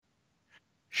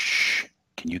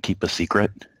Can you keep a secret?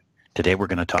 Today we're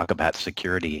going to talk about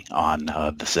security on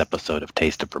this episode of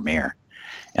Taste of Premier.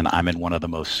 And I'm in one of the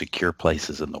most secure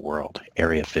places in the world,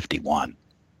 Area 51.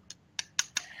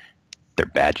 Their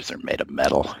badges are made of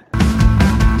metal.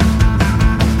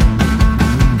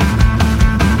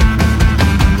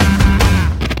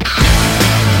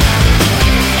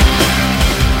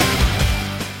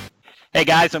 Hey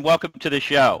guys, and welcome to the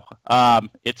show.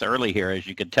 It's early here, as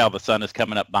you can tell. The sun is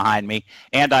coming up behind me,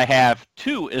 and I have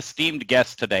two esteemed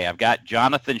guests today. I've got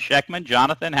Jonathan Sheckman.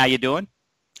 Jonathan, how you doing?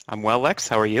 I'm well, Lex.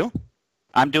 How are you?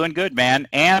 I'm doing good, man.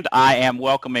 And I am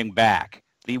welcoming back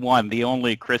the one, the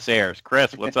only Chris Ayers.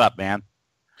 Chris, what's up, man?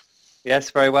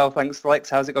 Yes, very well. Thanks, Lex.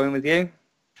 How's it going with you?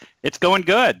 It's going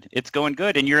good. It's going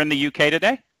good. And you're in the UK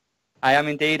today? I am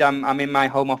indeed. I'm in my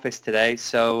home office today.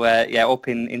 So, up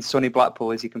in sunny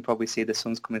Blackpool, as you can probably see, the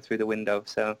sun's coming through the window.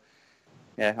 So,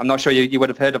 yeah, I'm not sure you would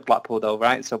have heard of Blackpool, though,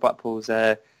 right? So Blackpool's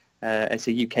it's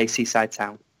a UK seaside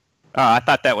town. Oh, I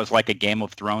thought that was like a Game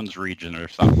of Thrones region or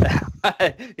something.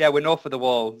 Yeah, we're north of the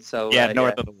wall. So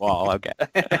north of the wall. Okay.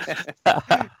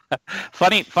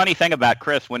 Funny thing about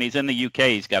Chris, when he's in the UK,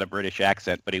 he's got a British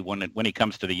accent, but when he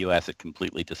comes to the US, it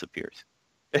completely disappears.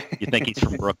 You think he's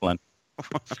from Brooklyn.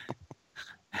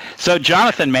 So,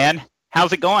 Jonathan, man,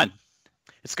 how's it going?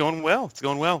 It's going well. It's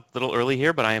going well. A little early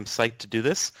here, but I am psyched to do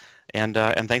this. And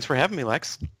thanks for having me,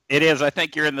 Lex. It is. I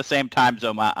think you're in the same time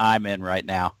zone I'm in right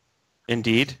now.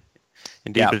 Indeed.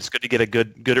 Yeah. But it's good to get a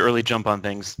good early jump on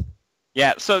things.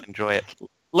 Yeah, so enjoy it.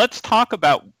 Let's talk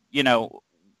about,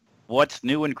 what's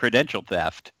new in Credential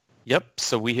Theft. Yep.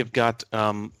 So we've got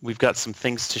some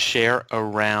things to share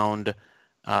around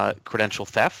credential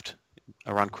theft,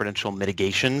 around credential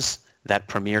mitigations that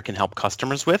Premier can help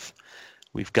customers with.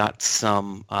 We've got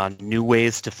some new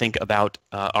ways to think about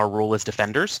our role as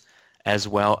defenders, as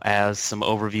well as some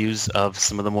overviews of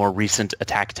some of the more recent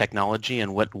attack technology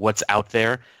and what's out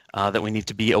there that we need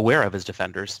to be aware of as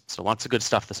defenders. So lots of good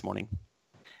stuff this morning.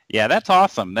 Yeah, that's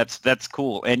awesome. That's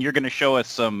cool. And you're going to show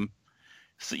us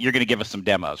you're going to give us some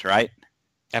demos, right?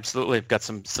 Absolutely. I've got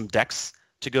some decks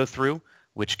to go through,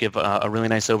 which give a really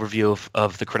nice overview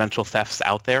of the credential thefts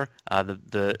out there,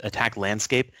 the attack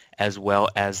landscape, as well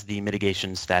as the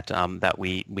mitigations that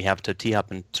we have to tee up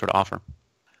and sort of offer.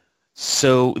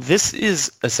 So this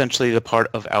is essentially the part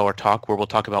of our talk where we'll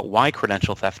talk about why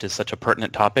credential theft is such a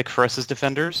pertinent topic for us as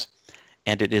defenders,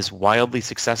 and it is wildly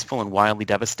successful and wildly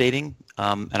devastating.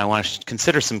 And I want to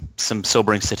consider some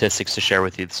sobering statistics to share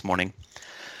with you this morning.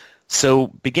 So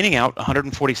beginning out,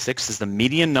 146 is the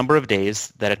median number of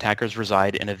days that attackers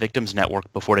reside in a victim's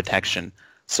network before detection.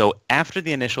 So after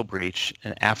the initial breach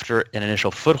and after an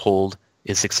initial foothold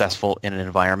is successful in an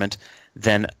environment,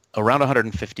 then around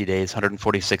 150 days,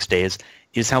 146 days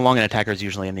is how long an attacker is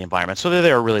usually in the environment. So they're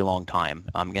there a really long time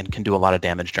and can do a lot of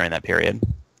damage during that period.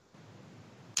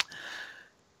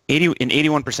 In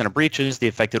 81% of breaches, the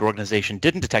affected organization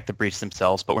didn't detect the breach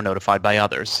themselves, but were notified by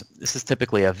others. This is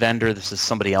typically a vendor. This is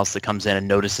somebody else that comes in and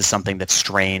notices something that's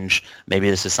strange. Maybe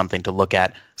this is something to look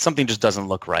at. Something just doesn't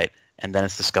look right, and then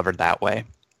it's discovered that way.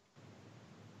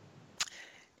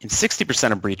 In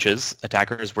 60% of breaches,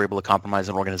 attackers were able to compromise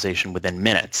an organization within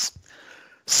minutes.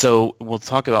 So we'll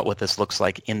talk about what this looks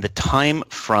like. In the time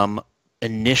from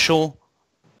initial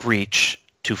breach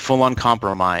to full-on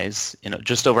compromise,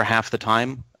 just over half the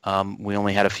time, we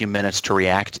only had a few minutes to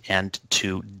react and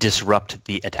to disrupt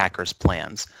the attacker's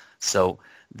plans. So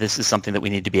this is something that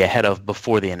we need to be ahead of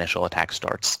before the initial attack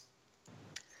starts.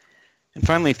 And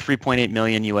finally, $3.8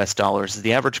 million US is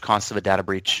the average cost of a data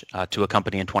breach to a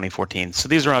company in 2014. So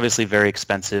these are obviously very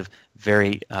expensive,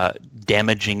 very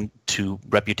damaging to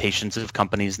reputations of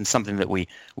companies, and something that we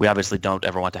obviously don't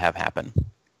ever want to have happen.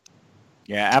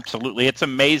 Yeah, absolutely. It's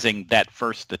amazing, that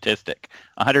first statistic,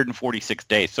 146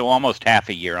 days, so almost half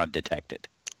a year undetected.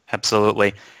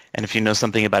 Absolutely. And if you know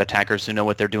something about attackers who know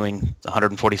what they're doing,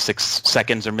 146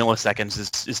 seconds or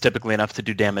milliseconds is typically enough to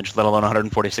do damage, let alone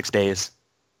 146 days.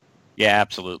 Yeah,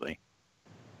 absolutely.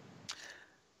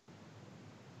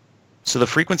 So the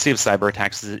frequency of cyber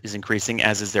attacks is increasing,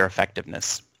 as is their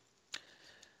effectiveness.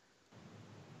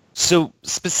 So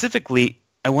specifically,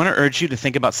 I want to urge you to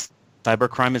think about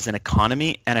cybercrime as an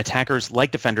economy and attackers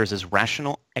like defenders as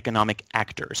rational economic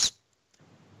actors.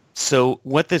 So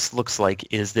what this looks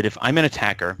like is that if I'm an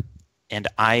attacker and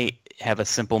I have a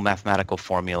simple mathematical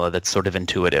formula that's sort of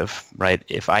intuitive, right?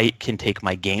 If I can take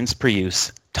my gains per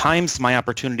use times my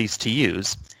opportunities to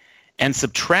use and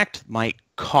subtract my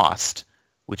cost,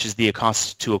 which is the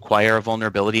cost to acquire a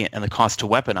vulnerability and the cost to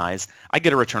weaponize, I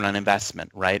get a return on investment,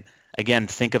 right? Again,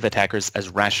 think of attackers as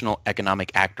rational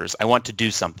economic actors. I want to do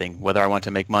something, whether I want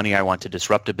to make money, I want to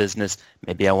disrupt a business,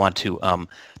 maybe I want to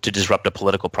disrupt a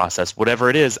political process. Whatever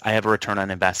it is, I have a return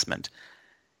on investment.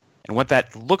 And what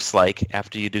that looks like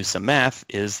after you do some math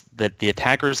is that the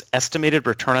attacker's estimated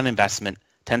return on investment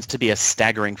tends to be a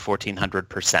staggering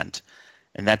 1,400%.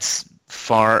 And that's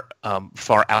far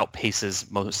outpaces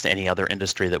most any other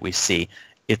industry that we see.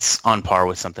 It's on par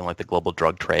with something like the global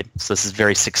drug trade. So this is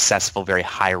very successful, very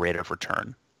high rate of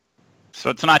return. So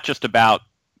it's not just about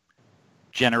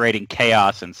generating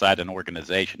chaos inside an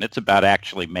organization. It's about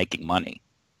actually making money.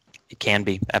 It can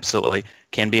be, absolutely.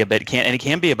 Can be a bit, and it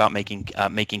can be about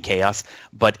making chaos.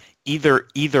 But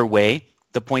either way,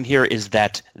 the point here is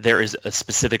that there is a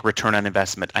specific return on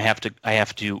investment. I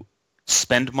have to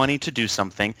spend money to do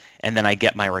something, and then I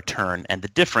get my return. And the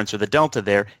difference or the delta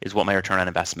there is what my return on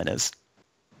investment is.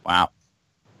 Wow.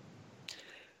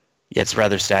 Yeah, it's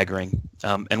rather staggering.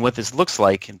 And what this looks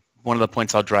like, and one of the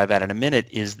points I'll drive at in a minute,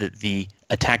 is that the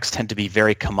attacks tend to be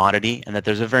very commodity and that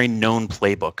there's a very known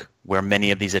playbook where many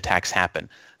of these attacks happen.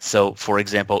 So, for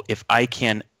example, if I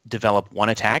can develop one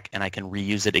attack and I can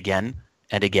reuse it again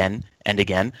and again and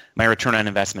again, my return on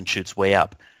investment shoots way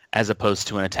up, as opposed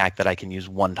to an attack that I can use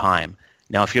one time.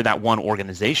 Now, if you're that one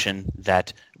organization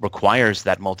that requires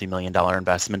that multi-million-dollar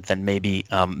investment, then maybe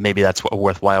that's a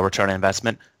worthwhile return on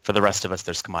investment. For the rest of us,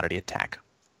 there's commodity attack.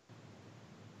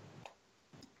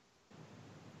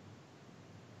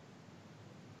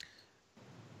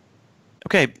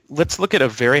 Okay, let's look at a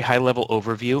very high-level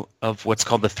overview of what's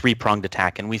called the three-pronged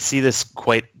attack, and we see this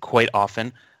quite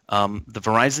often. The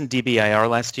Verizon DBIR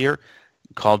last year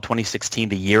called 2016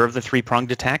 the year of the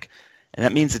three-pronged attack. And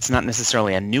that means it's not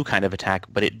necessarily a new kind of attack,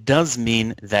 but it does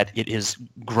mean that it has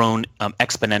grown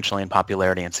exponentially in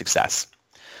popularity and success.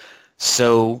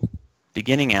 So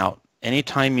beginning out,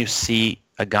 anytime you see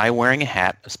a guy wearing a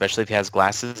hat, especially if he has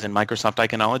glasses in Microsoft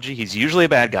iconology, he's usually a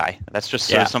bad guy. That's just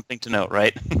sort of something to note,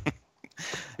 right?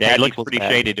 Yeah, he looks pretty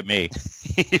shady to me.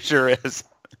 He sure is.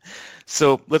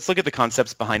 So let's look at the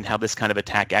concepts behind how this kind of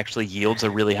attack actually yields a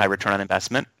really high return on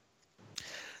investment.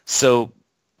 So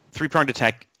three-pronged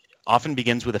attack often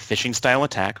begins with a phishing-style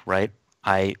attack, right?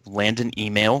 I land an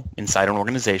email inside an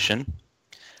organization.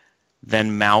 Then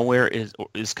malware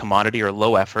is commodity or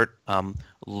low effort,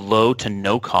 low to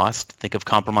no cost. Think of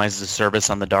compromise as a service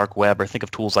on the dark web, or think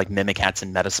of tools like Mimikatz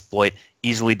and Metasploit,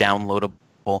 easily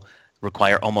downloadable,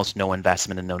 require almost no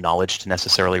investment and no knowledge to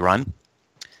necessarily run.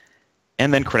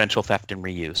 And then credential theft and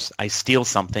reuse. I steal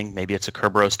something, maybe it's a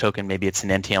Kerberos token, maybe it's an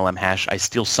NTLM hash. I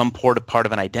steal some part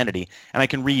of an identity, and I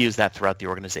can reuse that throughout the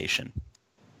organization.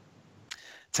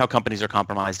 It's how companies are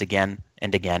compromised again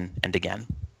and again and again.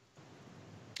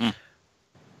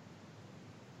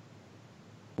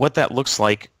 What that looks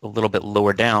like a little bit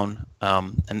lower down,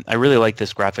 and I really like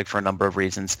this graphic for a number of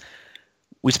reasons.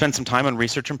 We spend some time on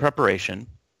research and preparation.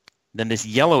 Then this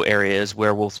yellow area is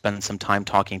where we'll spend some time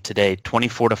talking today.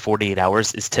 24 to 48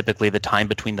 hours is typically the time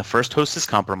between the first host is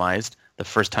compromised, the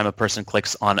first time a person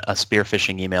clicks on a spear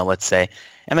phishing email, let's say,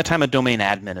 and the time a domain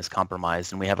admin is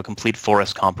compromised and we have a complete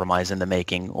forest compromise in the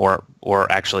making or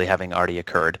actually having already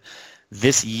occurred.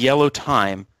 This yellow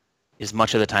time is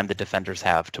much of the time that defenders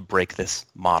have to break this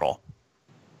model.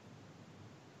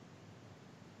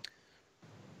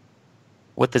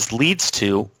 What this leads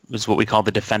to is what we call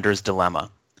the defender's dilemma.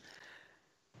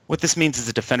 What this means is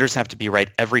that defenders have to be right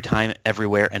every time,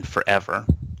 everywhere, and forever.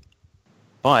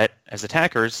 But as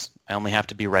attackers, I only have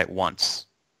to be right once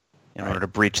in order to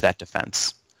breach that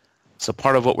defense. So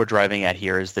part of what we're driving at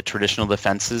here is that traditional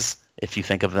defenses, if you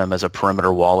think of them as a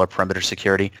perimeter wall or perimeter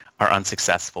security, are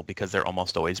unsuccessful because they're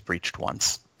almost always breached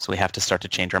once. So we have to start to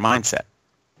change our mindset.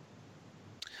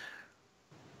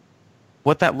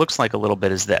 What that looks like a little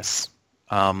bit is this.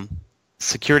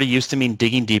 Security used to mean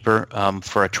digging deeper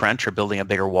for a trench or building a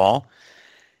bigger wall.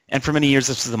 And for many years,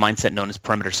 this was the mindset known as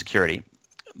perimeter security.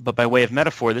 But by way of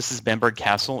metaphor, this is Bamberg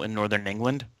Castle in northern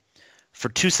England. For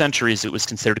 2 centuries, it was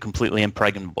considered completely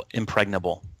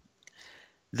impregnable.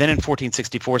 Then in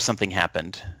 1464, something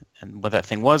happened. And what that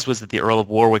thing was that the Earl of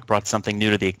Warwick brought something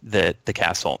new to the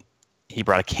castle. He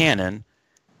brought a cannon,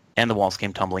 and the walls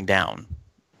came tumbling down.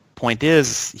 Point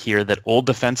is here that old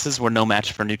defenses were no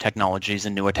match for new technologies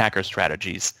and new attacker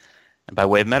strategies. And by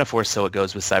way of metaphor, so it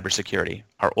goes with cybersecurity.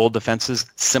 Our old defenses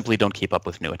simply don't keep up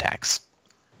with new attacks.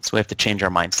 So we have to change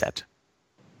our mindset.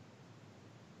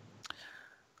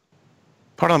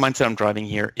 Part of the mindset I'm driving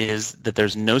here is that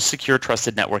there's no secure,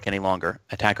 trusted network any longer.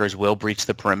 Attackers will breach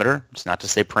the perimeter. It's not to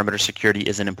say perimeter security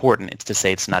isn't important. It's to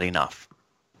say it's not enough.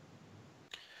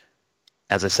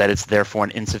 As I said, it's therefore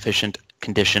an insufficient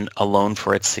condition alone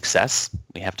for its success.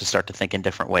 We have to start to think in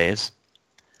different ways.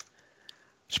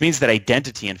 which means that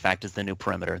identity, in fact, is the new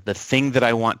perimeter. The thing that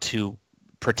I want to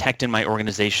protect in my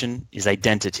organization is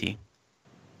identity,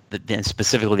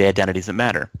 specifically the identities that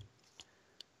matter.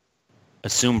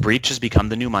 Assume breach has become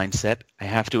the new mindset. I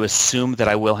have to assume that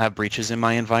I will have breaches in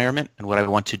my environment, and what I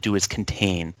want to do is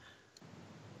contain.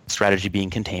 Strategy being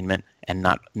containment and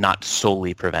not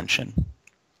solely prevention.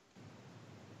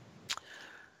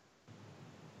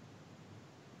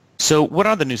 So what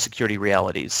are the new security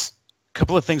realities? A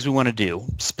couple of things we want to do.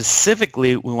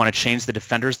 Specifically, we want to change the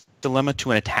defender's dilemma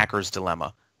to an attacker's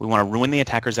dilemma. We want to ruin the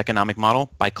attacker's economic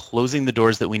model by closing the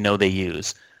doors that we know they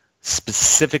use,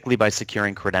 specifically by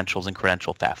securing credentials and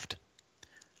credential theft.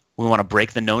 We want to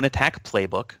break the known attack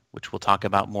playbook, which we'll talk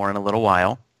about more in a little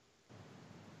while.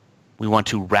 We want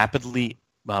to rapidly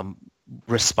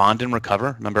respond and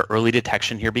recover. Remember, early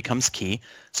detection here becomes key.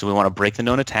 So we want to break the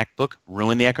known attack book,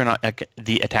 ruin the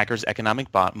attacker's economic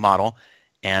model,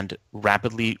 and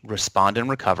rapidly respond and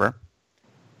recover.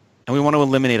 And we want to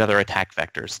eliminate other attack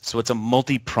vectors. So it's a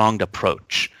multi-pronged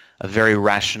approach, a very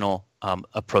rational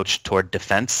approach toward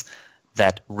defense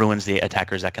that ruins the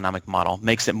attacker's economic model,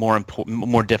 makes it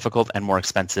more difficult and more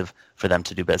expensive for them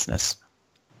to do business.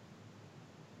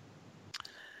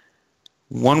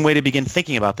 One way to begin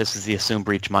thinking about this is the assume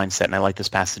breach mindset, and I like this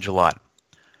passage a lot.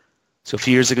 So a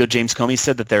few years ago, James Comey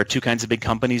said that there are two kinds of big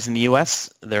companies in the U.S.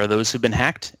 There are those who've been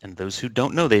hacked and those who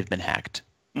don't know they've been hacked.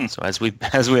 So as we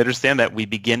understand that, we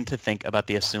begin to think about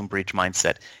the assume breach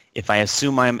mindset. If I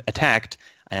assume I'm attacked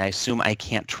and I assume I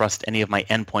can't trust any of my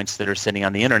endpoints that are sitting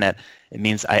on the internet, it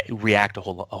means I react a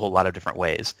whole lot of different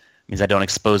ways. It means I don't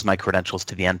expose my credentials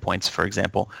to the endpoints, for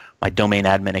example. My domain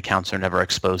admin accounts are never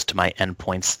exposed to my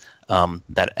endpoints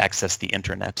that access the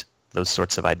internet, those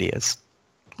sorts of ideas.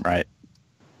 Right.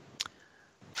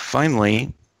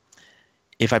 Finally,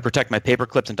 if I protect my paper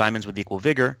clips and diamonds with equal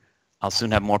vigor, I'll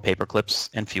soon have more paper clips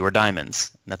and fewer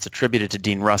diamonds. And that's attributed to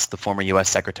Dean Rusk, the former U.S.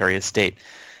 Secretary of State.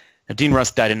 Now, Dean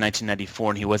Rusk died in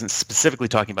 1994, and he wasn't specifically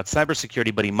talking about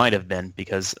cybersecurity, but he might have been,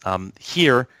 because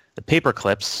here, the paper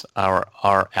clips are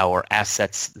our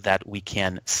assets that we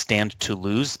can stand to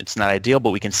lose. It's not ideal,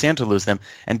 but we can stand to lose them.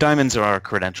 And diamonds are our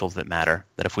credentials that matter.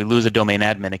 That if we lose a domain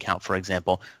admin account, for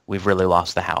example, we've really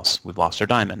lost the house. We've lost our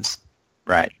diamonds.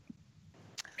 Right.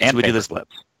 And so we do this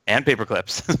clips. And paper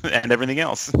clips and everything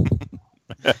else.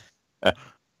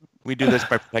 We do this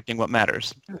by protecting what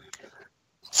matters.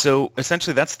 So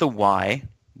essentially that's the why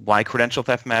credential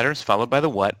theft matters, followed by the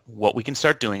what we can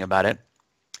start doing about it.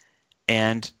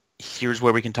 And here's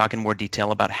where we can talk in more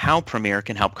detail about how Premier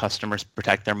can help customers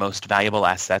protect their most valuable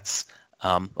assets,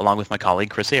 along with my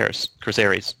colleague, Chris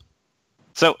Aries.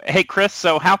 So, hey, Chris,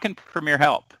 so how can Premier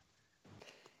help?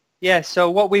 Yeah, so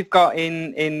what we've got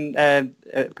in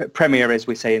Premier, as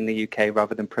we say in the UK,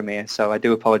 rather than Premier, so I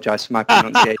do apologise for my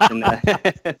pronunciation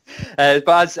there.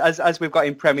 But as we've got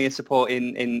in Premier support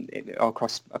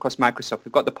across Microsoft,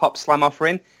 we've got the POP Slam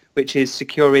offering, which is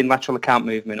securing lateral account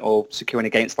movement, or securing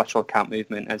against lateral account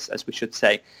movement, as we should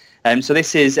say. So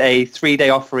this is a 3-day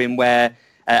offering where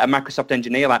a Microsoft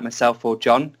engineer like myself or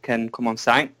John can come on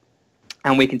site,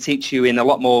 and we can teach you in a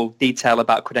lot more detail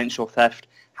about credential theft,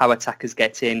 how attackers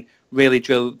get in, really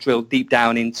drill deep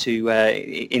down into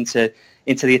the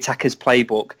attacker's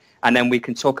playbook, and then we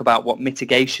can talk about what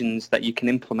mitigations that you can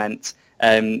implement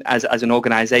as an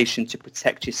organization to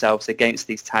protect yourselves against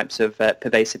these types of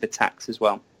pervasive attacks as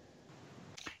well.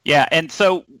 Yeah, and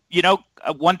so,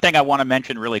 one thing I want to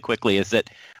mention really quickly is that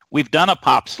we've done a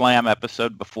Pop Slam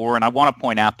episode before, and I want to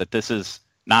point out that this is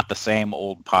not the same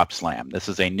old Pop Slam. This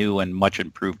is a new and much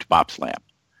improved Pop Slam.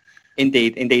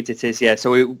 Indeed it is, yeah.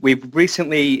 So we've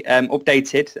recently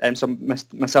updated, so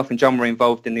myself and John were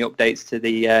involved in the updates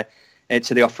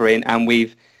to the offering, and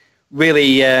we've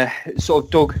really sort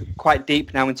of dug quite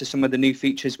deep now into some of the new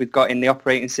features we've got in the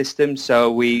operating system.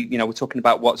 So we're talking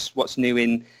about what's new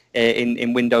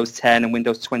in Windows 10 and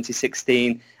Windows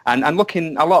 2016, and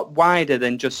looking a lot wider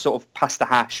than just sort of past the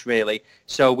hash, really.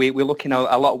 So we're looking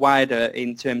a lot wider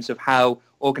in terms of how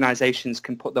organizations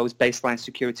can put those baseline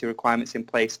security requirements in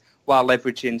place while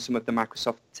leveraging some of the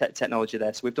Microsoft technology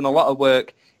there. So we've done a lot of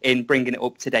work in bringing it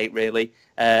up to date, really,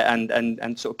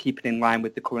 and sort of keeping in line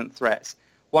with the current threats.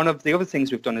 One of the other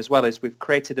things we've done as well is we've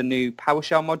created a new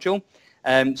PowerShell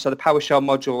module. So the PowerShell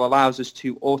module allows us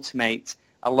to automate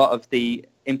a lot of the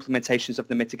implementations of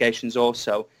the mitigations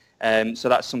also. So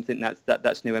that's something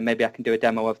that's new, and maybe I can do a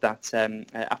demo of that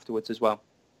afterwards as well.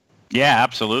 Yeah,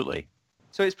 absolutely.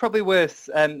 So it's probably worth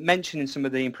mentioning some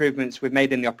of the improvements we've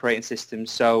made in the operating system.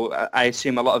 So I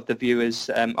assume a lot of the viewers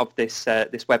of this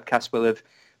webcast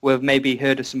will have maybe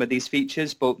heard of some of these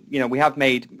features, but we have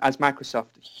made, as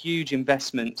Microsoft, huge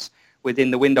investments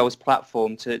within the Windows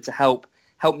platform to help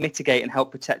help mitigate and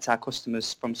help protect our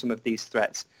customers from some of these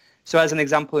threats. So as an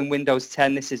example, in Windows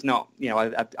 10, this is not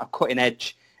a cutting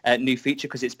edge new feature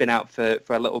because it's been out for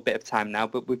a little bit of time now,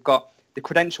 but we've got the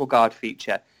Credential Guard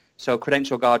feature. So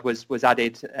Credential Guard was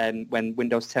added when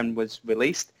Windows 10 was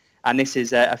released, and this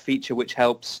is a feature which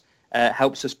helps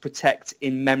us protect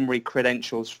in-memory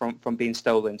credentials from being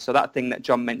stolen. So that thing that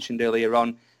John mentioned earlier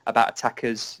on about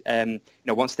attackers,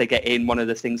 once they get in, one of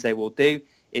the things they will do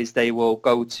is they will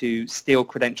go to steal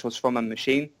credentials from a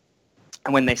machine.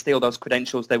 And when they steal those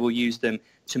credentials, they will use them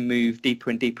to move deeper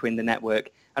and deeper in the network.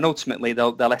 And ultimately,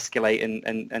 they'll escalate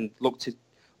and look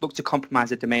to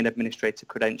compromise a domain administrator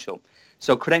credential.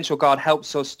 So Credential Guard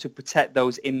helps us to protect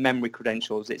those in-memory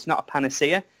credentials. It's not a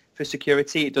panacea for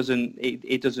security.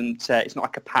 It's not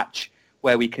like a patch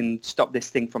where we can stop this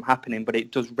thing from happening, but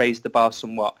it does raise the bar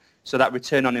somewhat. So that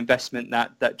return on investment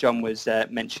that John was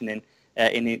mentioning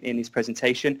in his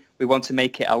presentation, we want to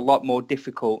make it a lot more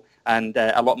difficult and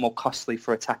a lot more costly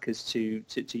for attackers to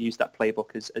use that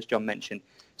playbook, as John mentioned.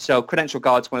 So Credential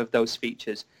Guard is one of those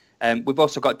features. We've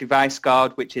also got Device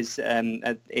Guard, which is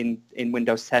in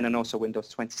Windows 10 and also Windows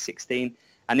 2016.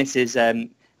 And this is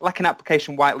like an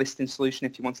application whitelisting solution,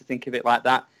 if you want to think of it like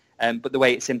that. But the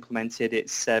way it's implemented, it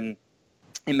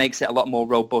makes it a lot more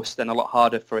robust and a lot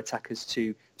harder for attackers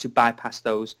to bypass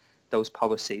those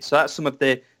policies. So that's some of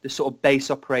the sort of base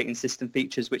operating system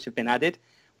features which have been added.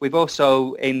 We've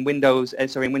also, in Windows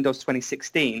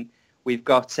 2016, we've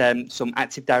got some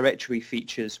Active Directory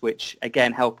features which,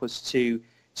 again, help us to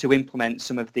implement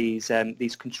some of these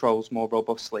controls more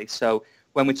robustly. So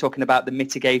when we're talking about the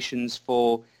mitigations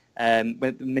for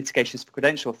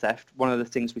credential theft, one of the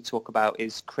things we talk about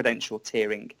is credential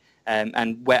tiering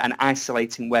and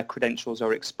isolating where credentials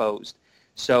are exposed.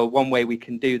 So one way we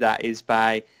can do that is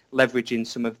by leveraging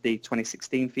some of the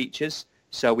 2016 features.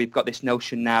 So we've got this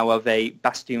notion now of a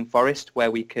bastion forest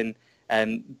where we can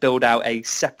build out a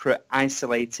separate,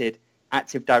 isolated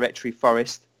Active Directory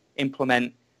forest,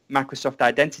 implement Microsoft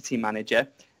Identity Manager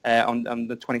on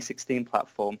the 2016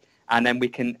 platform, and then we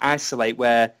can isolate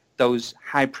where those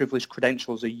high privileged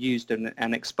credentials are used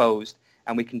and exposed,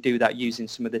 and we can do that using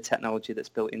some of the technology that's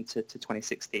built into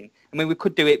 2016. I mean, we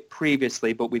could do it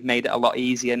previously, but we've made it a lot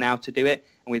easier now to do it,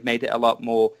 and we've made it a lot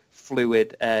more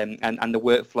fluid, and the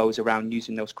workflows around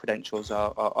using those credentials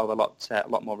are a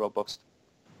lot more robust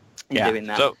in doing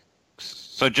that.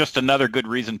 So just another good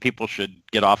reason people should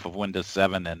get off of Windows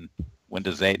 7 and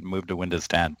Windows 8 and move to Windows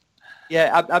 10.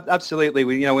 Yeah, absolutely.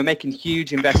 We're making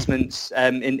huge investments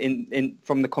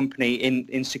from the company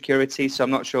in security. So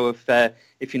I'm not sure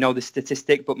if you know the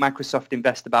statistic, but Microsoft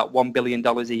invests about $1 billion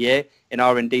a year in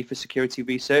R&D for security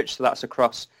research. So that's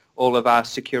across all of our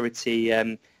security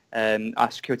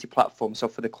platforms, so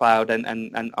for the cloud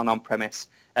and on-premises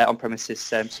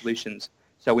solutions.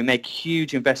 So we make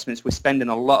huge investments. We're spending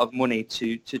a lot of money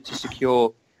to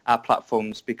secure our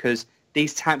platforms because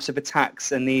these types of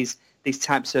attacks and these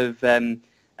types of malware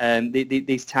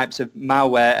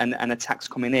and attacks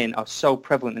coming in are so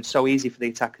prevalent and so easy for the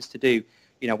attackers to do.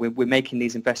 We're making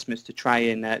these investments to try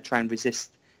and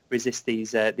resist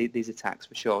these attacks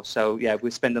for sure. So yeah, we're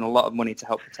spending a lot of money to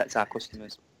help protect our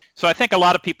customers. So I think a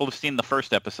lot of people have seen the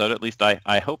first episode. At least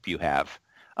I hope you have,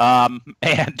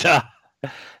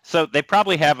 so they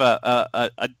probably have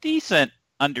a decent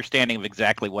understanding of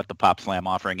exactly what the PopSlam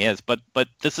offering is, but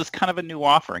this is kind of a new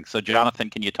offering. So Jonathan,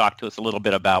 can you talk to us a little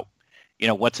bit about,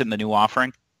 what's in the new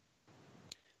offering?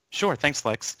 Sure, thanks,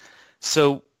 Lex.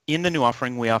 So in the new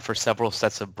offering, we offer several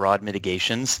sets of broad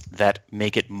mitigations that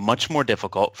make it much more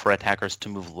difficult for attackers to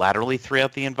move laterally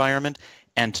throughout the environment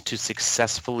and to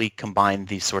successfully combine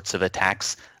these sorts of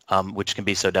attacks, which can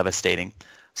be so devastating.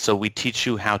 So we teach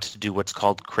you how to do what's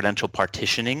called credential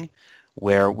partitioning,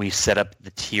 where we set up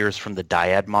the tiers from the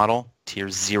dyad model, tier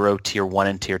 0, tier 1,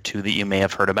 and tier 2 that you may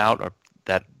have heard about, or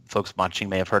that folks watching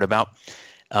may have heard about,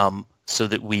 so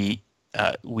that we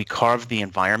carve the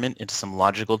environment into some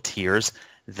logical tiers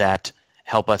that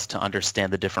help us to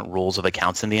understand the different roles of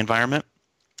accounts in the environment.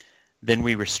 Then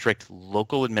we restrict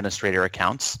local administrator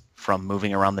accounts from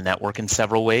moving around the network in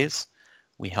several ways.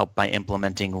 We help by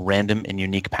implementing random and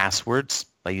unique passwords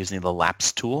by using the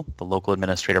LAPS tool, the local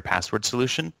administrator password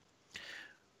solution.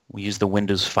 We use the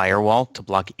Windows firewall to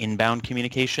block inbound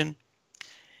communication.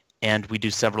 And we do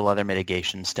several other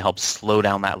mitigations to help slow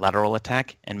down that lateral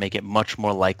attack and make it much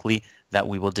more likely that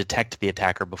we will detect the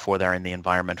attacker before they're in the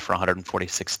environment for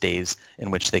 146 days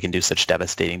in which they can do such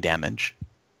devastating damage.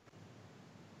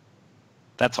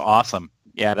 That's awesome.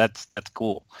 Yeah, that's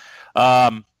cool.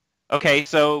 Okay,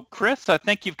 so Chris, I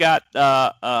think you've got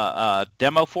a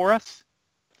demo for us.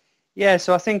 Yeah,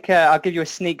 so I think I'll give you a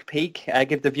sneak peek,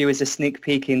 give the viewers a sneak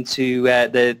peek into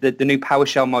the new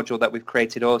PowerShell module that we've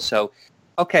created also.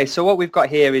 Okay, so what we've got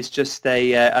here is just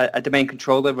a domain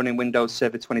controller running Windows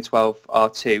Server 2012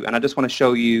 R2, and I just want to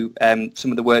show you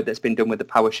some of the work that's been done with the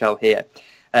PowerShell here.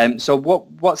 So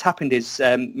what's happened is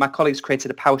my colleagues created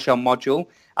a PowerShell module,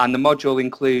 and the module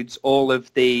includes all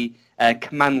of the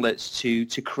commandlets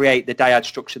to create the dyad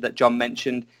structure that John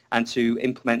mentioned and to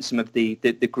implement some of the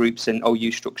groups and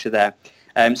OU structure there.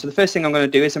 So the first thing I'm going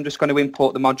to do is I'm just going to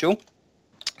import the module.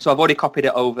 So I've already copied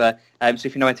it over. So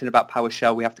if you know anything about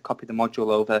PowerShell, we have to copy the module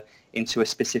over into a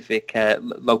specific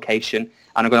location,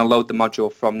 and I'm going to load the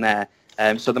module from there.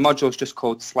 So the module is just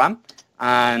called SLAM,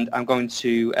 and I'm going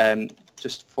to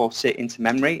just force it into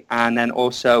memory, and then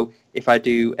also if I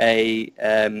do a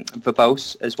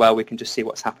verbose as well, we can just see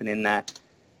what's happening there.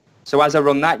 So as I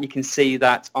run that, you can see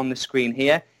that on the screen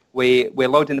here, we're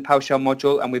loading the PowerShell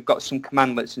module, and we've got some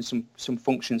commandlets and some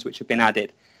functions which have been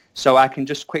added. So I can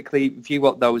just quickly view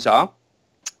what those are.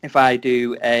 If I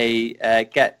do a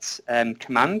get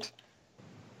command,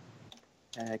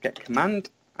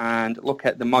 and look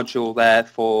at the module there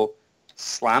for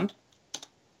SLAM,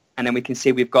 and then we can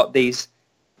see we've got these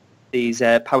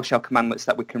PowerShell commandlets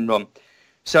that we can run.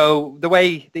 So the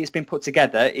way that it's been put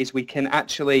together is we can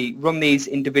actually run these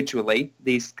individually,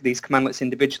 these commandlets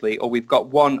individually, or we've got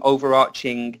one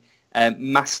overarching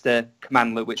master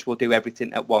commandlet which will do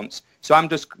everything at once. So I'm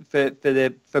just, for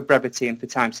brevity and for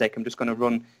time's sake, I'm just going to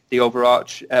run the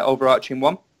overarching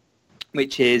one,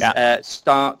 which is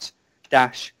start-slam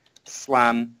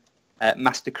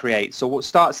master create. So what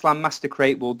start slam master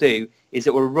create will do is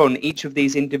it will run each of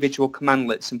these individual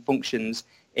commandlets and functions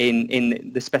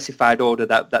in the specified order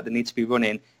that they need to be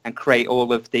running, and create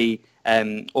all of the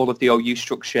OU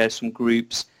structure, some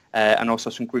groups, and also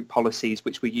some group policies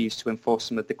which we use to enforce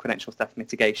some of the credential theft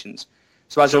mitigations.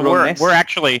 So as I run this, we're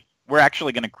actually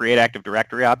going to create Active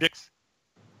Directory objects.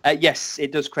 Yes,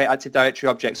 it does create Active Directory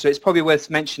objects. So it's probably worth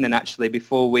mentioning actually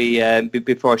before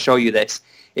I show you this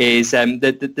is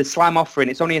the SLAM offering.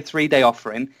 It's only a 3-day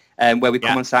offering where we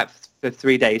come on site for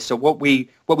 3 days. So what we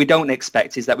don't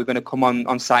expect is that we're going to come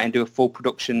on site and do a full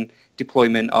production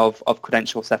deployment of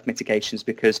credential theft mitigations,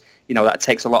 because that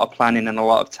takes a lot of planning and a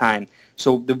lot of time.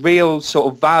 So the real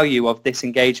sort of value of this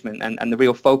engagement and the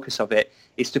real focus of it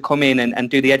is to come in and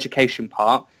do the education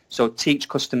part. So teach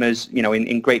customers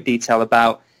in great detail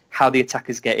about how the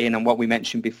attackers get in and what we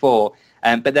mentioned before,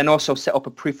 but then also set up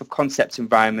a proof of concept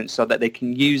environment so that they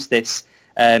can use this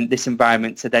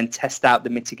environment to then test out the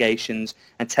mitigations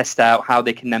and test out how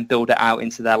they can then build it out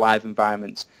into their live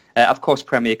environments. Of course,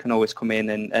 Premier can always come in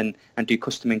and do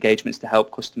custom engagements to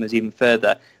help customers even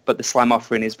further, but the SLAM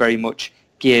offering is very much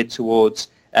geared towards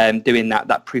doing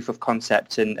that proof of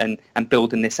concept and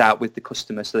building this out with the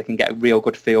customer so they can get a real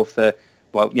good feel for,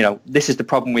 this is the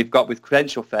problem we've got with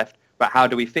credential theft, but how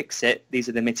do we fix it? These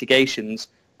are the mitigations.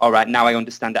 All right, now I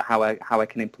understand how I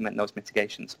can implement those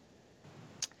mitigations.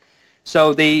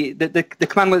 So the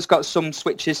commandlet's got some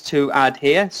switches to add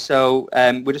here. So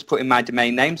we're just putting my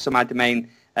domain name. So my domain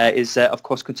is, of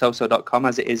course, contoso.com,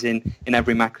 as it is in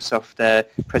every Microsoft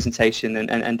presentation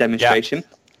and demonstration.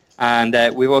 Yeah.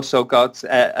 And we've also got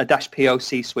a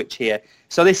 -POC switch here.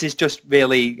 So this is just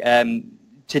really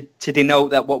to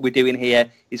denote that what we're doing here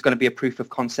is going to be a proof of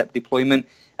concept deployment.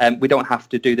 We don't have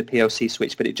to do the POC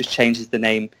switch, but it just changes the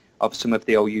name of some of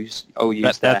the OUs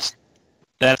there.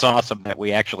 That's awesome that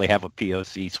we actually have a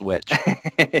POC switch.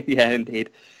 Yeah,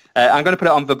 indeed. I'm going to put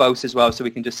it on verbose as well so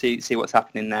we can just see what's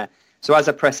happening there. So as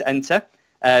I press enter,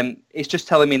 it's just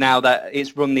telling me now that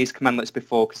it's run these commandlets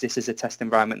before, because this is a test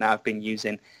environment that I've been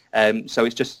using. So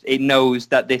it knows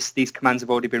that these commands have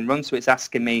already been run, so it's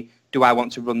asking me, do I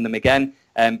want to run them again?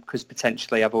 Because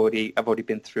potentially I've already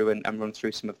been through and run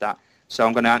through some of that. So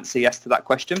I'm going to answer yes to that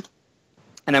question.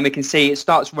 And then we can see it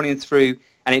starts running through,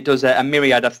 and it does a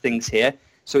myriad of things here.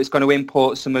 So it's going to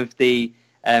import some of the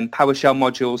PowerShell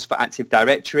modules for Active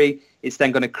Directory. It's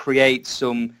then going to create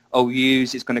some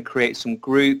OUs. It's going to create some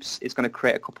groups. It's going to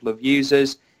create a couple of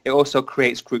users. It also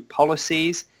creates group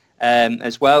policies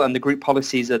as well. And the group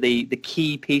policies are the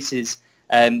key pieces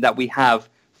that we have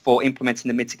for implementing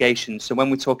the mitigation. So when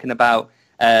we're talking about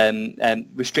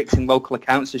restricting local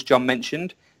accounts, as John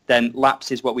mentioned, then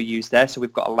lapse is what we use there. So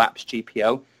we've got a lapse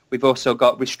GPO. We've also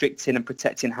got restricting and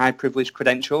protecting high privilege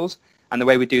credentials. And the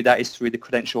way we do that is through the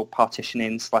credential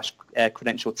partitioning /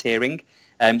 credential tiering.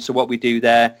 So what we do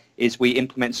there is we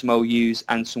implement some OUs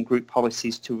and some group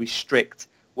policies to restrict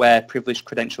where privileged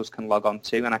credentials can log on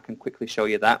to, and I can quickly show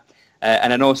you that.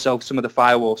 And then also some of the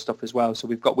firewall stuff as well. So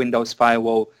we've got Windows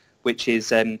Firewall, which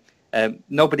is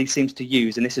nobody seems to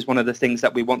use, and this is one of the things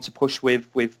that we want to push with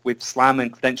SLAM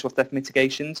and credential theft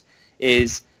mitigations,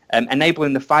 is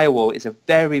enabling the firewall is a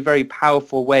very, very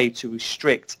powerful way to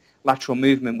restrict lateral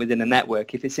movement within a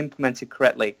network if it's implemented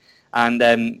correctly. And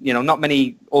not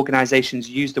many organizations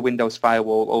use the Windows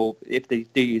firewall, or if they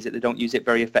do use it, they don't use it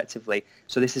very effectively.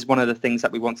 So this is one of the things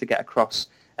that we want to get across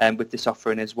with this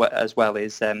offering as well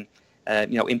is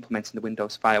implementing the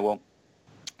Windows firewall.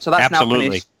 So that's Absolutely. now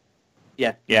finished.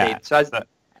 Yeah. Yeah.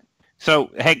 So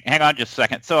hang on just a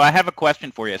second. So I have a question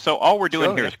for you. So all we're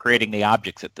doing here is creating the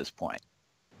objects at this point.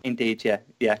 Indeed, yeah.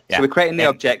 So we're creating the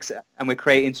objects, and we're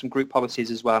creating some group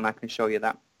policies as well, and I can show you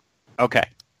that. Okay.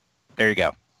 There you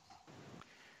go.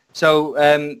 So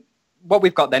what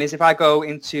we've got then is if I go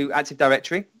into Active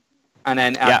Directory, and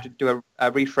then I have to do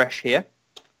a refresh here,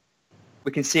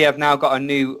 we can see I've now got a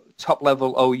new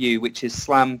top-level OU, which is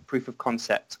SLAM Proof of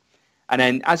Concept. And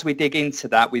then as we dig into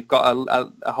that, we've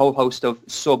got a whole host of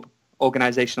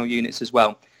sub-organizational units as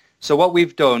well. So what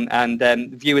we've done, and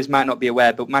viewers might not be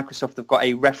aware, but Microsoft have got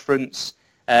a reference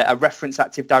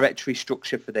Active Directory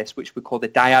structure for this, which we call the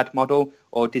DIAD model,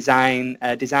 or Design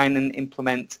and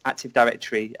Implement Active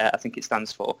Directory, I think it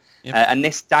stands for. Yep. And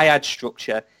this DIAD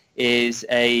structure is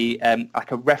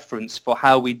like a reference for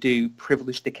how we do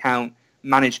privileged account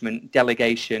management,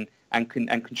 delegation, and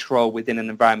control within an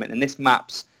environment. And this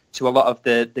maps to a lot of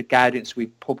the guidance we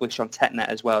publish on TechNet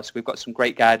as well. So we've got some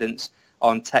great guidance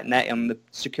on TechNet on the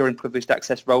Secure and Privileged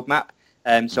Access Roadmap,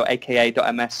 so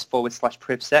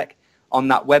aka.ms/privsec. On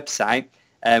that website,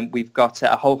 we've got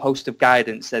a whole host of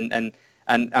guidance and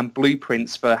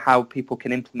blueprints for how people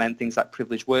can implement things like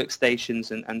privileged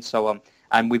workstations and so on.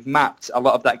 And we've mapped a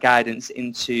lot of that guidance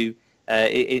into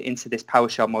this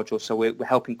PowerShell module, so we're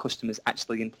helping customers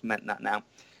actually implement that now.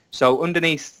 So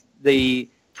underneath the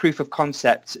proof of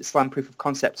concept, SLAM proof of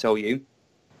concept OU,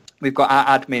 we've got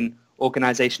our admin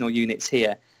organizational units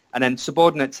here. And then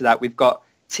subordinate to that, we've got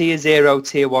tier 0,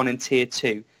 tier 1, and tier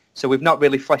 2. So we've not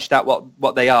really fleshed out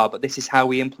what they are, but this is how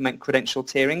we implement credential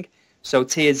tiering. So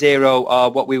tier 0 are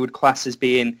what we would class as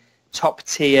being top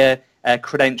tier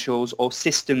credentials or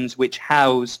systems which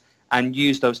house and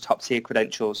use those top tier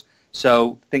credentials.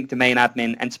 So think domain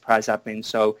admin, enterprise admin,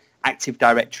 so Active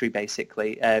Directory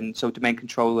basically, so domain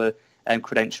controller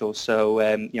credentials. So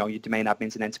your domain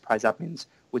admins and enterprise admins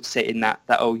would sit in that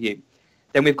OU.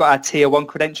 Then we've got our tier 1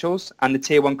 credentials, and the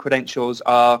tier 1 credentials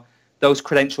are those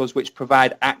credentials which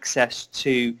provide access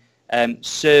to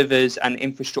servers and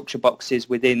infrastructure boxes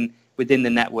within the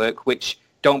network, which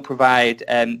don't provide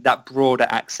that broader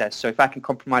access. So if I can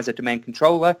compromise a domain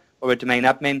controller or a domain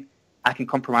admin, I can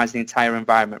compromise the entire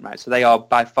environment, right? So they are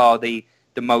by far the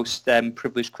most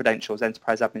privileged credentials,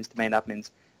 enterprise admins, domain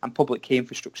admins, and public key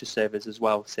infrastructure servers as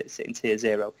well sit in tier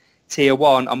 0. Tier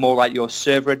 1 are more like your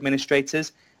server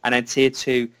administrators, and then tier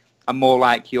 2 are more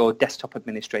like your desktop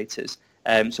administrators.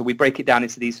 So we break it down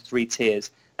into these 3 tiers.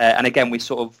 And again, we've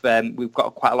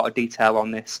got quite a lot of detail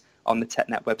on this on the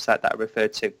TechNet website that I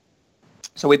referred to.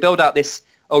 So we build out this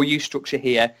OU structure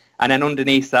here, and then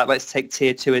underneath that, let's take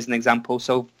tier 2 as an example.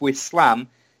 So with SLAM,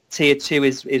 tier 2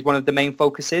 is one of the main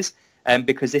focuses,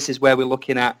 because this is where we're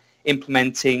looking at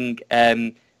implementing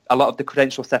a lot of the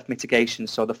credential theft mitigation,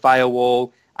 so the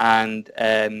firewall and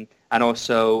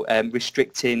also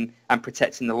restricting and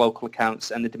protecting the local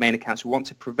accounts and the domain accounts. We want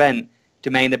to prevent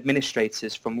domain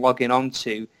administrators from logging on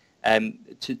to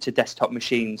desktop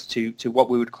machines, to what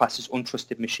we would class as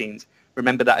untrusted machines.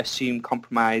 Remember that assume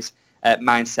compromise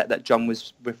mindset that John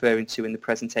was referring to in the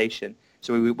presentation.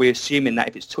 So we're assuming that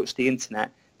if it's touched the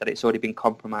internet, that it's already been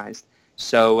compromised.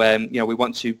 So we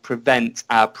want to prevent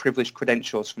our privileged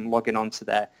credentials from logging onto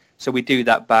there. So we do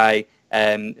that by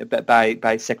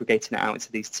segregating it out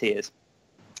into these tiers.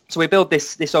 So we build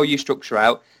this OU structure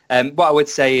out. What I would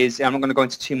say is, I'm not going to go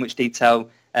into too much detail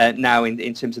now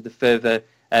in terms of the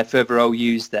further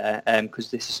OUs there, because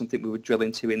this is something we would drill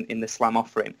into in the SLAM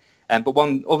offering. But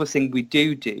one other thing we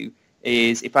do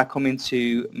is if I come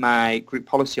into my group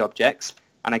policy objects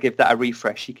and I give that a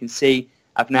refresh, you can see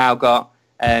I've now got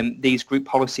these group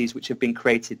policies which have been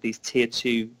created, these tier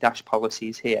 2 dash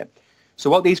policies here. So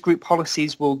what these group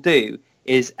policies will do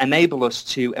is enable us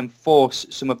to enforce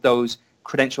some of those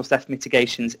credential theft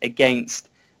mitigations against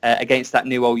that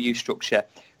new OU structure.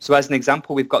 So as an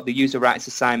example, we've got the user rights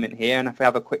assignment here, and if I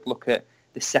have a quick look at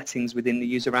the settings within the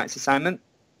user rights assignment,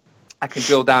 I can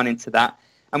drill down into that,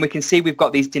 and we can see we've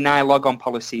got these deny logon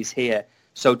policies here.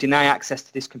 So deny access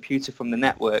to this computer from the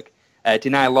network,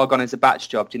 deny logon as a batch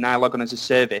job, deny logon as a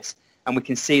service, and we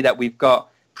can see that we've got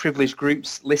privileged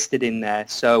groups listed in there.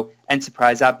 So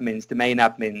enterprise admins, domain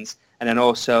admins, and then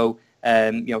also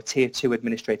tier 2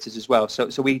 administrators as well.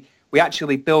 So we we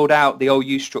actually build out the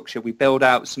OU structure. We build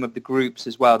out some of the groups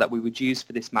as well that we would use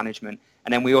for this management.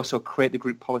 And then we also create the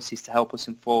group policies to help us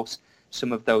enforce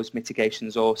some of those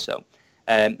mitigations also.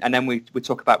 And then we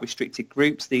talk about restricted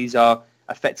groups. These are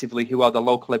effectively who are the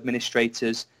local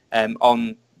administrators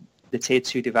on the tier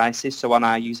 2 devices, so on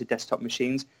our user desktop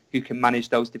machines, who can manage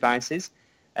those devices.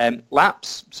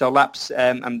 LAPS, so LAPS,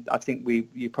 and I think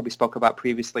you probably spoke about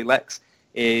previously, Lex,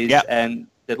 is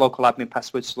the local admin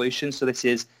password solution. So this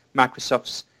is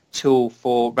Microsoft's tool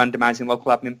for randomizing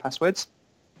local admin passwords.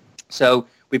 So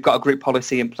we've got a group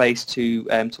policy in place to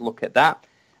look at that.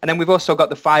 And then we've also got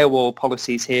the firewall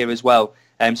policies here as well.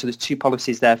 So there's 2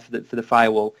 policies there for the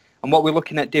firewall. And what we're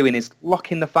looking at doing is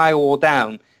locking the firewall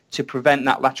down to prevent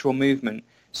that lateral movement.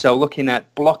 So looking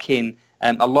at blocking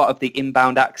a lot of the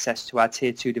inbound access to our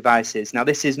tier 2 devices. Now,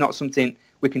 this is not something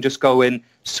we can just go and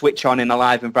switch on in a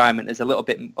live environment. There's a little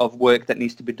bit of work that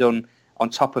needs to be done on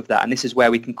top of that. And this is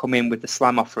where we can come in with the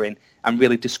SLAM offering and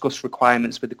really discuss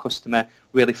requirements with the customer,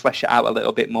 really flesh it out a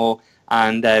little bit more,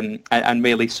 and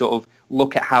really sort of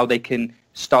look at how they can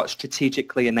start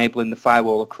strategically enabling the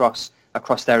firewall across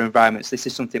their environments. This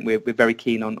is something we're very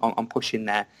keen on pushing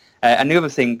there. And the other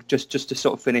thing, just to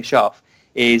sort of finish off,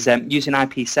 is using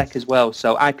IPsec as well.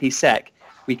 So IPsec,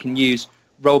 we can use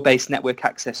role-based network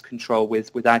access control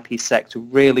with IPsec to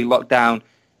really lock down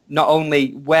not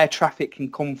only where traffic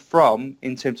can come from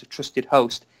in terms of trusted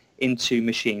host into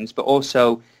machines, but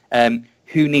also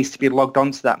who needs to be logged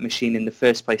onto that machine in the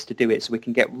first place to do it. So we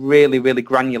can get really, really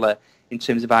granular in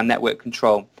terms of our network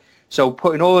control. So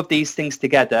putting all of these things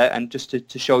together, and just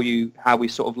to show you how we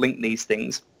sort of link these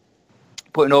things,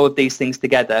 putting all of these things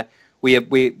together,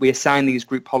 we assign these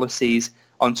group policies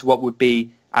onto what would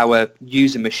be our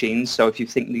user machines. So if you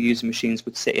think the user machines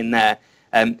would sit in there,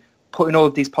 putting all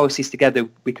of these policies together,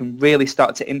 we can really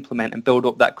start to implement and build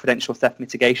up that credential theft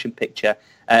mitigation picture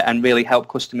and really help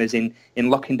customers in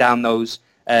locking down those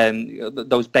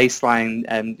baseline,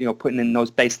 putting in those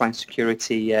baseline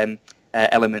security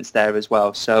elements there as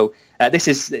well. So this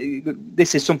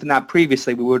is something that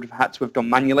previously we would have had to have done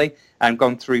manually and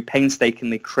gone through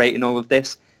painstakingly creating all of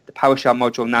this. The PowerShell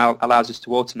module now allows us to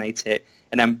automate it,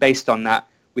 and then based on that,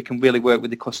 we can really work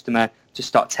with the customer to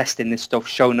start testing this stuff,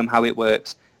 showing them how it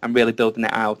works, and really building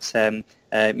it out,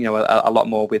 a lot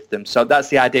more with them. So that's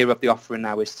the idea of the offering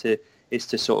now, is to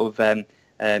sort of, to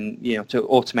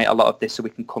automate a lot of this, so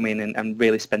we can come in and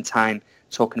really spend time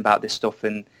talking about this stuff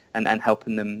and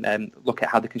helping them look at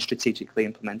how they can strategically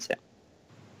implement it.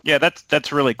 Yeah,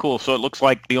 that's really cool. So it looks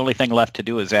like the only thing left to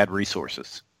do is add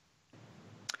resources.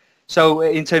 So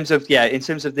in terms of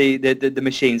the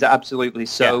machines, absolutely.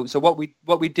 So what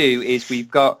we do is we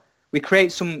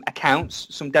create some accounts,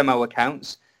 some demo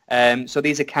accounts. So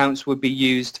these accounts would be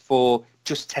used for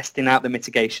just testing out the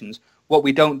mitigations. What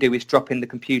we don't do is drop in the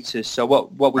computers. So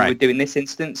what we would do in this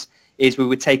instance is we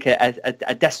would take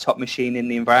a desktop machine in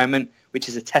the environment, which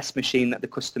is a test machine that the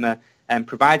customer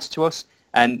provides to us.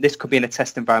 And this could be in a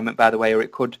test environment, by the way, or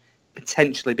it could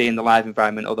potentially be in the live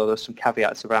environment, although there's some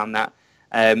caveats around that.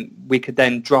 We could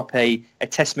then drop a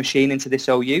test machine into this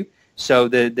OU. So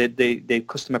the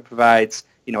customer provides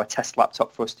a test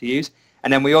laptop for us to use,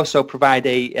 and then we also provide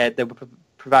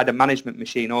a management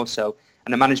machine also,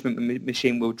 and the management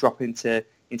machine will drop into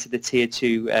the tier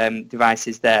 2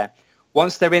 devices there.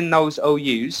 Once they're in those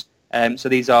OUs, so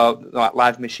these are like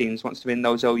live machines. Once they're in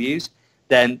those OUs,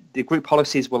 then the group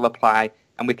policies will apply,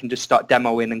 and we can just start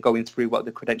demoing and going through what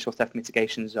the credential theft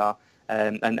mitigations are.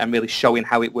 And really showing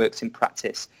how it works in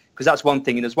practice. Because that's one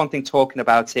thing. There's one thing talking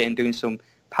about it and doing some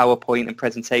PowerPoint and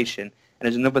presentation, and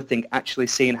there's another thing actually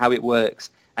seeing how it works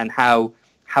and how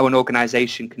an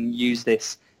organization can use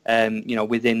this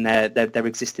within their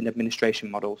existing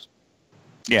administration models.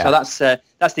 Yeah. So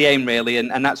that's the aim really,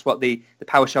 and that's what the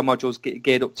PowerShell module's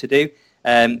geared up to do.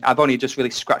 I've only just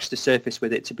really scratched the surface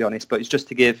with it, to be honest, but it's just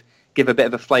to give a bit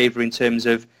of a flavor in terms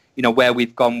of where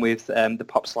we've gone with the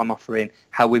PopSlam offering,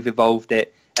 how we've evolved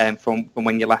it from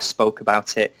when you last spoke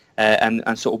about it,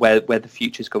 and sort of where the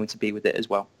future is going to be with it as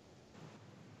well.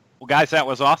 Well, guys, that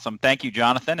was awesome. Thank you,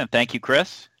 Jonathan, and thank you,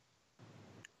 Chris.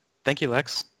 Thank you,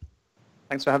 Lex.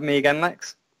 Thanks for having me again,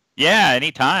 Lex. Yeah,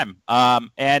 anytime.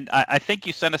 And I think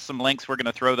you sent us some links. We're going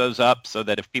to throw those up so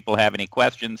that if people have any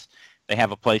questions, they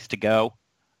have a place to go,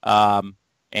 and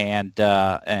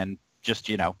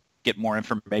just get more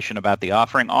information about the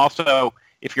offering. Also,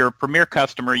 if you're a Premier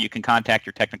customer, you can contact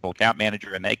your technical account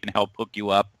manager, and they can help hook you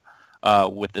up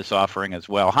with this offering as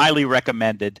well. Highly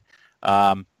recommended.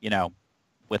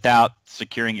 Without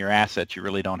securing your assets, you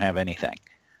really don't have anything.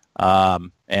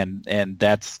 And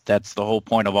that's the whole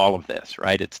point of all of this,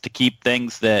 right? It's to keep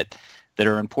things that that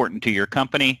are important to your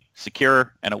company,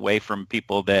 secure, and away from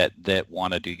people that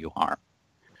want to do you harm.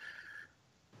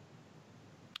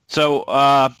 So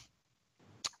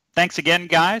thanks again,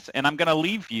 guys, and I'm going to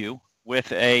leave you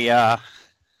with a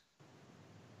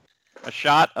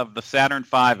shot of the Saturn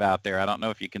V out there. I don't know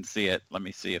if you can see it. Let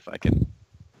me see if I can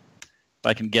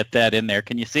get that in there.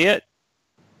 Can you see it?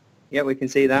 Yeah, we can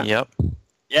see that. Yep.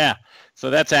 Yeah. So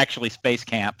that's actually Space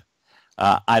Camp.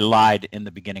 I lied in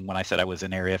the beginning when I said I was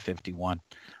in Area 51.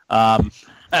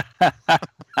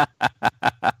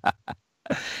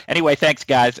 Anyway, thanks,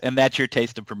 guys, and that's your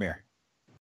Taste of Premiere.